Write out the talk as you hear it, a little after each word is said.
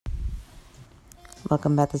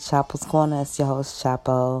Welcome back to Chapo's Corner. It's your host,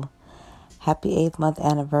 Chapo. Happy 8th month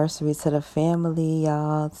anniversary to the family,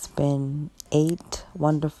 y'all. It's been 8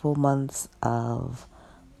 wonderful months of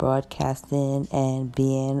broadcasting and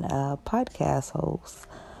being a podcast host.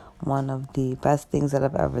 One of the best things that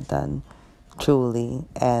I've ever done, truly,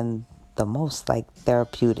 and the most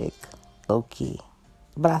therapeutic, low key.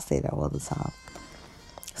 But I say that all the time.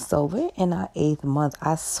 So we're in our 8th month.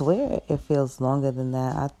 I swear it feels longer than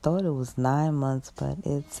that. I thought it was 9 months, but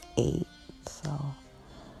it's 8. So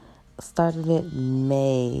started it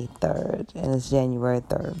May 3rd and it's January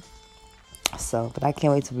 3rd. But I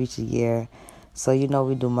can't wait to reach a year. So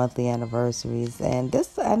we do monthly anniversaries. And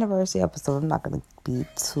this anniversary episode, I'm not going to be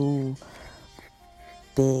too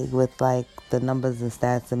big with the numbers and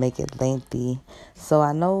stats to make it lengthy. So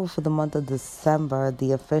I know for the month of December,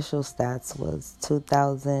 the official stats was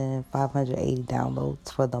 2,580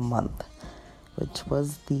 downloads for the month, which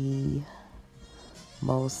was the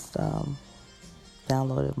most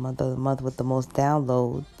downloaded month of the month with the most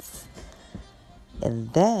downloads.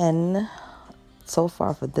 And then so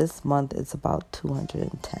far for this month, it's about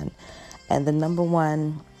 210. And the number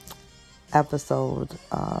one episode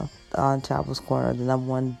on Chapo's Corner, the number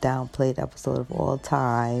one downplayed episode of all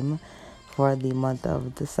time for the month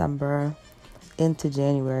of December into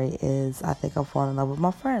January is I Think I'm Falling in Love with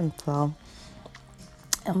My Friend. So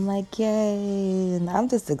I'm like, yay. And I'm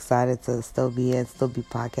just excited to still be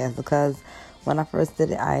podcasting because when I first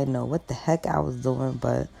did it, I didn't know what the heck I was doing,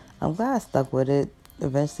 but I'm glad I stuck with it.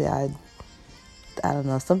 Eventually, I don't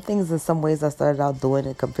know, some things in some ways I started out doing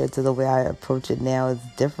it compared to the way I approach it now is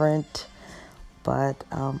different. But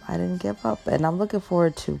I didn't give up, and I'm looking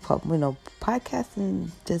forward to podcasting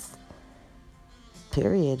just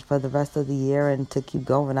period for the rest of the year and to keep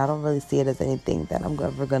going. I don't really see it as anything that I'm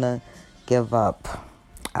ever gonna give up.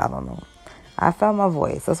 I don't know. I found my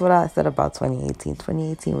voice. That's what I said about 2018.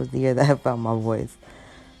 2018 was the year that I found my voice.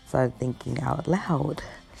 Started thinking out loud.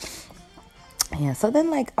 Yeah. So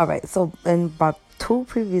then, all right. So in about 2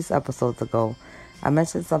 previous episodes ago, I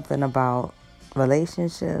mentioned something about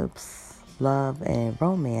relationships, love, and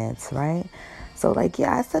romance, right? So I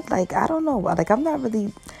said I don't know, I'm not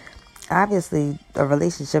really, obviously a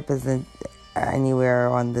relationship isn't anywhere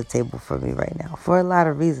on the table for me right now for a lot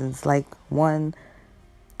of reasons. One,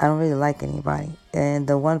 I don't really like anybody, and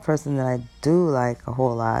the one person that I do like a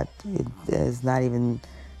whole lot is not even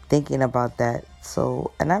thinking about that.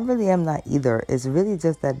 So, and I really am not either. It's really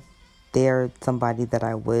just that they're somebody that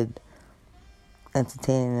I would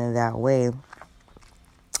entertain in that way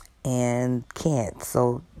and can't.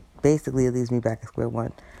 So basically it leaves me back at square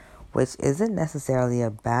one, which isn't necessarily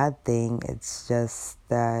a bad thing. It's just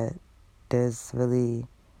that there's really,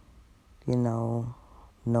 no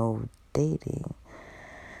dating.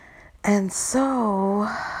 And so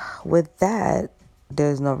with that,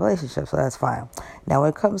 there's no relationship, so that's fine. Now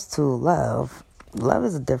when it comes to love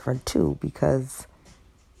is different too because,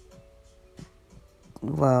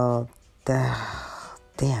 well,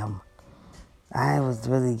 damn. I was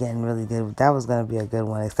really getting really good. That was going to be a good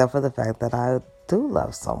one, except for the fact that I do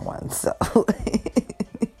love someone. So,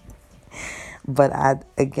 but I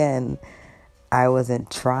wasn't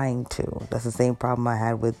trying to. That's the same problem I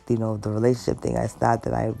had with, the relationship thing. It's not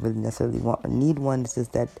that I really necessarily want or need one. It's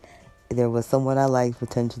just that there was someone I liked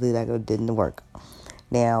potentially that didn't work.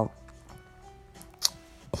 Now,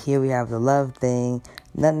 here we have the love thing.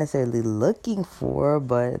 Not necessarily looking for,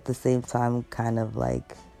 but at the same time, kind of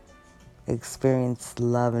experience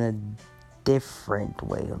love in a different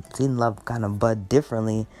way. I've seen love kind of bud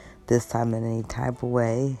differently this time in any type of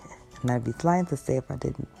way. And I'd be lying to say if I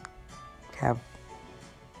didn't have...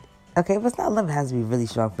 Okay, if it's not love, it has to be really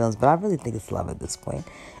strong feelings, but I really think it's love at this point.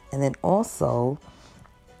 And then also,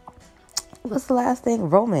 what's the last thing?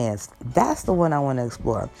 Romance. That's the one I want to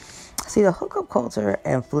explore. See, the hookup culture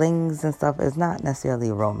and flings and stuff is not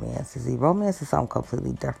necessarily romance. You see, romance is something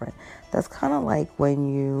completely different. That's kind of like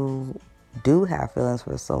when you do have feelings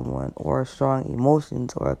for someone or strong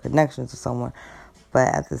emotions or a connection to someone, but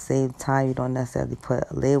at the same time you don't necessarily put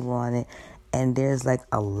a label on it, and there's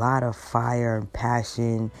a lot of fire and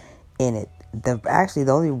passion in it. The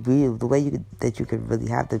way you could really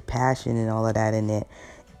have the passion and all of that in it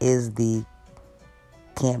is the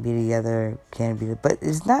can't be together, but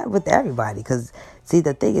it's not with everybody. Because see,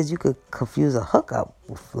 the thing is, you could confuse a hookup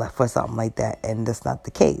for something like that, and that's not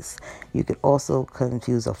the case. You could also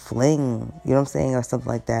confuse a fling, you know what I'm saying, or something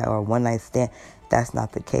like that, or a one night stand. That's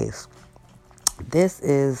not the case. This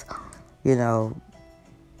is,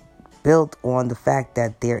 built on the fact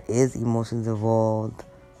that there is emotions involved,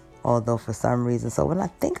 although for some reason. So when I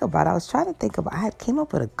think about it, I was trying to think about, I came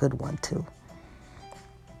up with a good one too.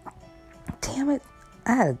 damn it,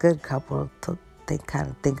 I had a good couple to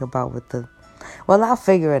think about with the. Well, I'll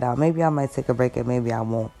figure it out. Maybe I might take a break and maybe I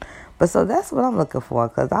won't. But so that's what I'm looking for,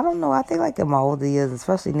 because I don't know. I think like in my older years,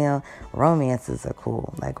 especially now, romances are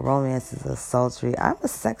cool. Like romances are sultry. I'm a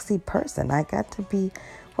sexy person. I got to be,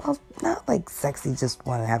 well, not like sexy, just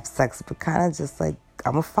want to have sex, but kind of just like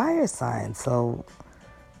I'm a fire sign. So,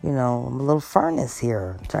 I'm a little furnace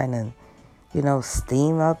here, trying to,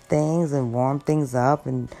 steam up things and warm things up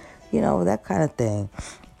and, that kind of thing.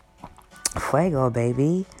 Fuego,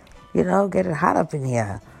 baby. Get it hot up in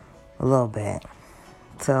here a little bit.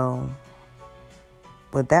 So,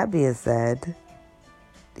 with that being said,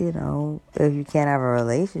 if you can't have a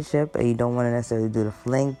relationship and you don't want to necessarily do the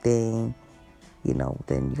fling thing,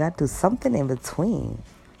 then you got to do something in between.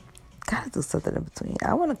 Got to do something in between.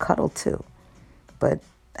 I want to cuddle too, but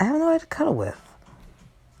I have nobody to cuddle with.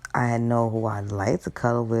 I know who I'd like to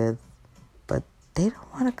cuddle with, but they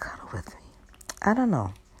don't want to cuddle with me. I don't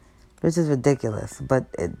know. Which is ridiculous, but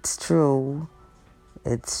it's true.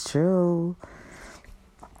 It's true.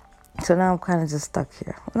 So now I'm kind of just stuck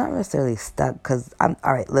here. Well, not necessarily stuck, because all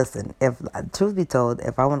right, listen, truth be told,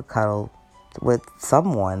 if I want to cuddle with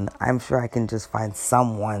someone, I'm sure I can just find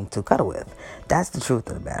someone to cuddle with. That's the truth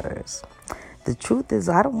of the matter is. The truth is,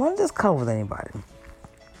 I don't want to just cuddle with anybody.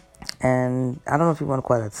 And I don't know if you want to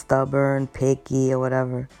call that stubborn, picky, or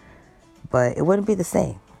whatever, but it wouldn't be the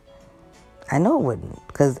same. I know it wouldn't,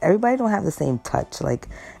 because everybody don't have the same touch. Like,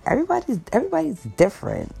 everybody's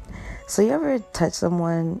different. So you ever touch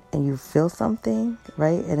someone and you feel something,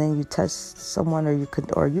 right? And then you touch someone, or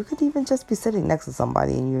you could even just be sitting next to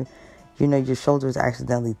somebody and your shoulders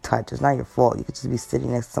accidentally touch. It's not your fault. You could just be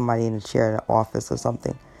sitting next to somebody in a chair in an office or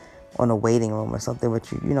something, or in a waiting room or something,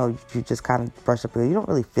 but you just kind of brush up. You don't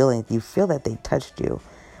really feel anything. You feel that they touched you,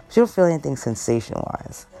 but you don't feel anything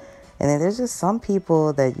sensation-wise. And then there's just some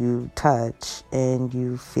people that you touch and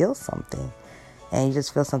you feel something. And you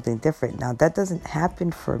just feel something different. Now, that doesn't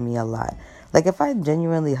happen for me a lot. Like, if I'm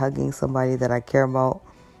genuinely hugging somebody that I care about,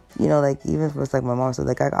 like, even if it's like my mom said,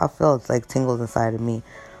 like, I'll feel it's like tingles inside of me.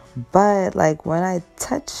 But, like, when I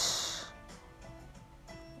touch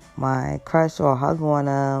my crush or hug on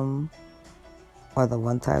him, or the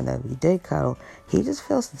one time that we did cuddle, he just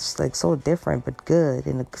feels like so different but good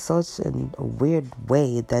in such a weird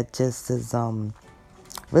way that just is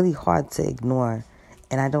really hard to ignore.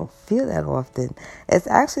 And I don't feel that often. It's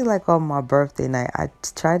actually like on my birthday night, I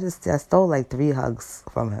stole like 3 hugs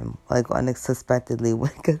from him, like unsuspectedly,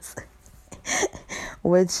 which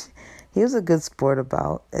he was a good sport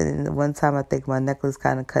about. And one time I think my necklace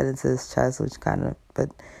kind of cut into his chest, but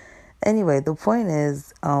anyway, the point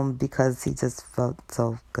is, because he just felt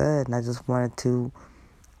so good, and I just wanted to,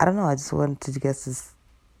 I just wanted to just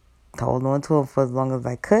hold on to him for as long as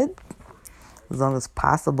I could, as long as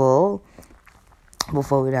possible,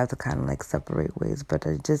 before we'd have to kind of like separate ways. But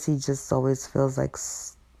he just always feels like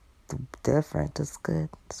different, just good.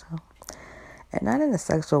 So, and not in a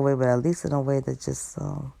sexual way, but at least in a way that just,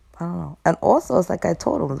 I don't know. And also, it's like I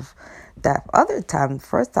told him that other time, the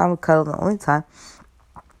first time we cuddled, the only time,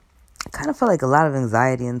 I kind of felt like a lot of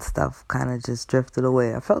anxiety and stuff kind of just drifted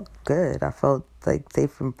away. I felt good. I felt like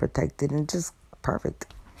safe and protected and just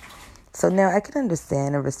perfect. So now I can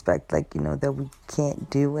understand and respect, like, that we can't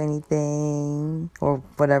do anything or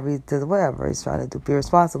whatever he does, whatever he's trying to do, be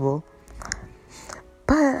responsible.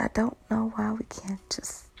 But I don't know why we can't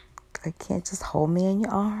just hold me in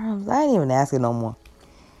your arms. I ain't even asking no more.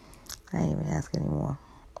 I ain't even asking anymore.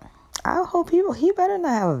 I hope he better not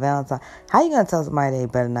have a Valentine. How you going to tell somebody they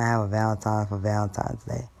better not have a Valentine for Valentine's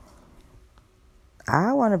Day?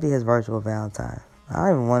 I want to be his virtual Valentine. I don't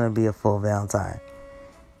even want to be a full Valentine.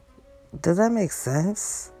 Does that make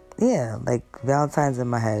sense? Yeah, like Valentine's in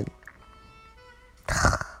my head.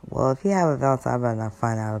 Well, if you have a Valentine, I better not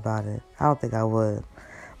find out about it. I don't think I would.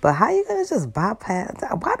 But how you going to just bypass?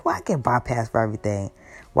 Why do I get bypassed for everything?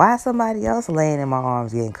 Why is somebody else laying in my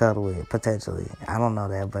arms getting cuddled with, potentially? I don't know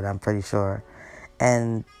that, but I'm pretty sure.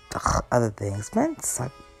 And other things. Men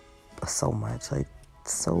suck so much. Like,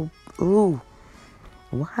 so, ooh.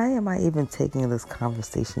 Why am I even taking this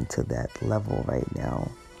conversation to that level right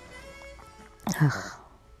now?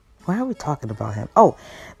 Why are we talking about him? Oh,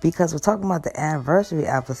 because we're talking about the anniversary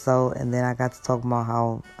episode, and then I got to talk about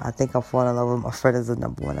how I think I'm falling in love with my friend is the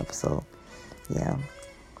number 1 episode. Yeah.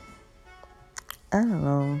 I don't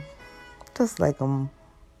know. Just like him,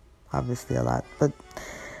 obviously, a lot. But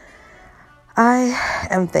I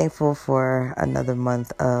am thankful for another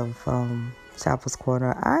month of Chapel's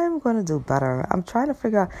Corner. I'm going to do better. I'm trying to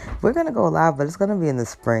figure out. We're going to go live, but it's going to be in the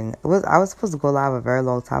spring. I was supposed to go live a very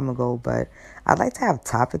long time ago, but I'd like to have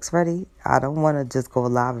topics ready. I don't want to just go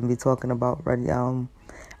live and be talking about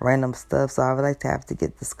random stuff. So I would like to have to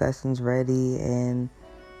get discussions ready and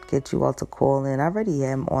get you all to call in. I already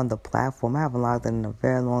am on the platform. I haven't logged in a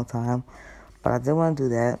very long time, but I did want to do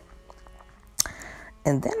that.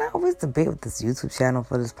 And then I always debate with this YouTube channel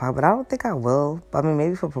for this part, but I don't think I will. I mean,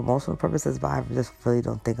 maybe for promotional purposes, but I just really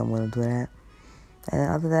don't think I'm going to do that. And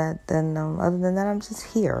other than that, I'm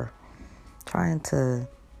just here trying to.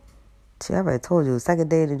 I already told you, second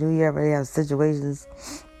day of the new year, I already have situations.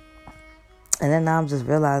 And then now I'm just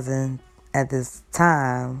realizing at this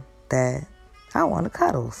time that I want to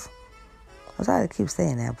cuddles. I try to keep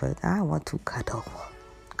saying that, but I want to cuddle.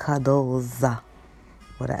 Cuddles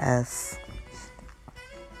with an S.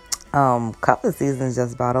 Cuffing season is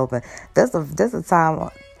just about open. There's a time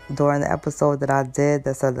during the episode that I did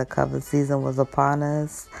that said the cuffing season was upon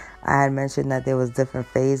us. I had mentioned that there was different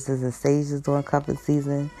phases and stages during cuffing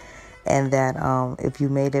season, and that if you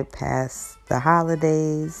made it past the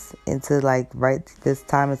holidays into right this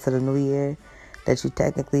time into the new year, that you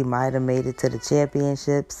technically might have made it to the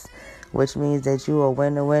championships, which means that you will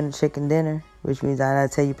win chicken dinner, which means I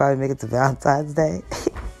tell you probably make it to Valentine's Day.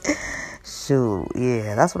 Shoot,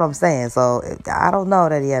 yeah, that's what I'm saying. So I don't know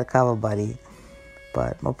that he had a cover buddy,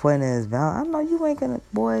 but my point is, I know you ain't gonna,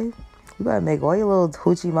 boy. You gotta make all your little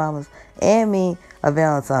hoochie mamas and me a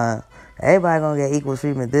Valentine. Everybody gonna get equal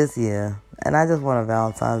treatment this year, and I just want a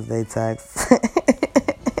Valentine's Day text.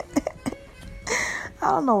 I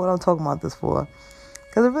don't know what I'm talking about this for,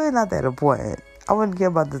 because it's really not that important. I wouldn't care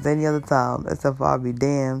about this any other time, except for I'll be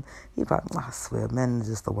damned. I swear, men are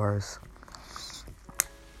just the worst.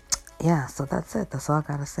 Yeah, so that's it. That's all I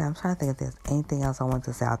gotta say. I'm trying to think if there's anything else I want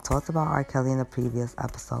to say. I talked about R. Kelly in the previous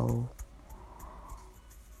episode.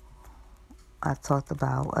 I talked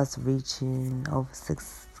about us reaching over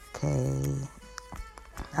 6K.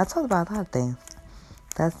 I talked about a lot of things.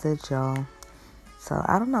 That's it, y'all. So,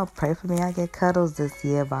 I don't know. Pray for me. I get cuddles this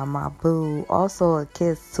year by my boo. Also, a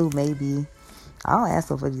kiss, too, maybe. I don't ask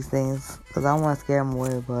her for these things because I don't want to scare him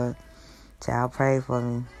away, but child, pray for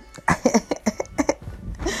me.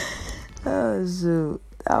 Oh, shoot.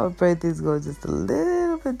 I would pray things go just a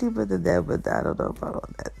little bit deeper than that, but I don't know about all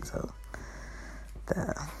that. So,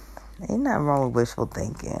 ain't nothing wrong with wishful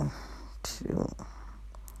thinking. Shoot.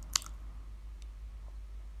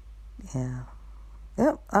 Yeah.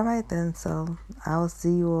 Yep. All right, then. So, I will see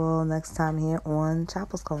you all next time here on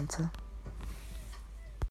Chapel's Corner.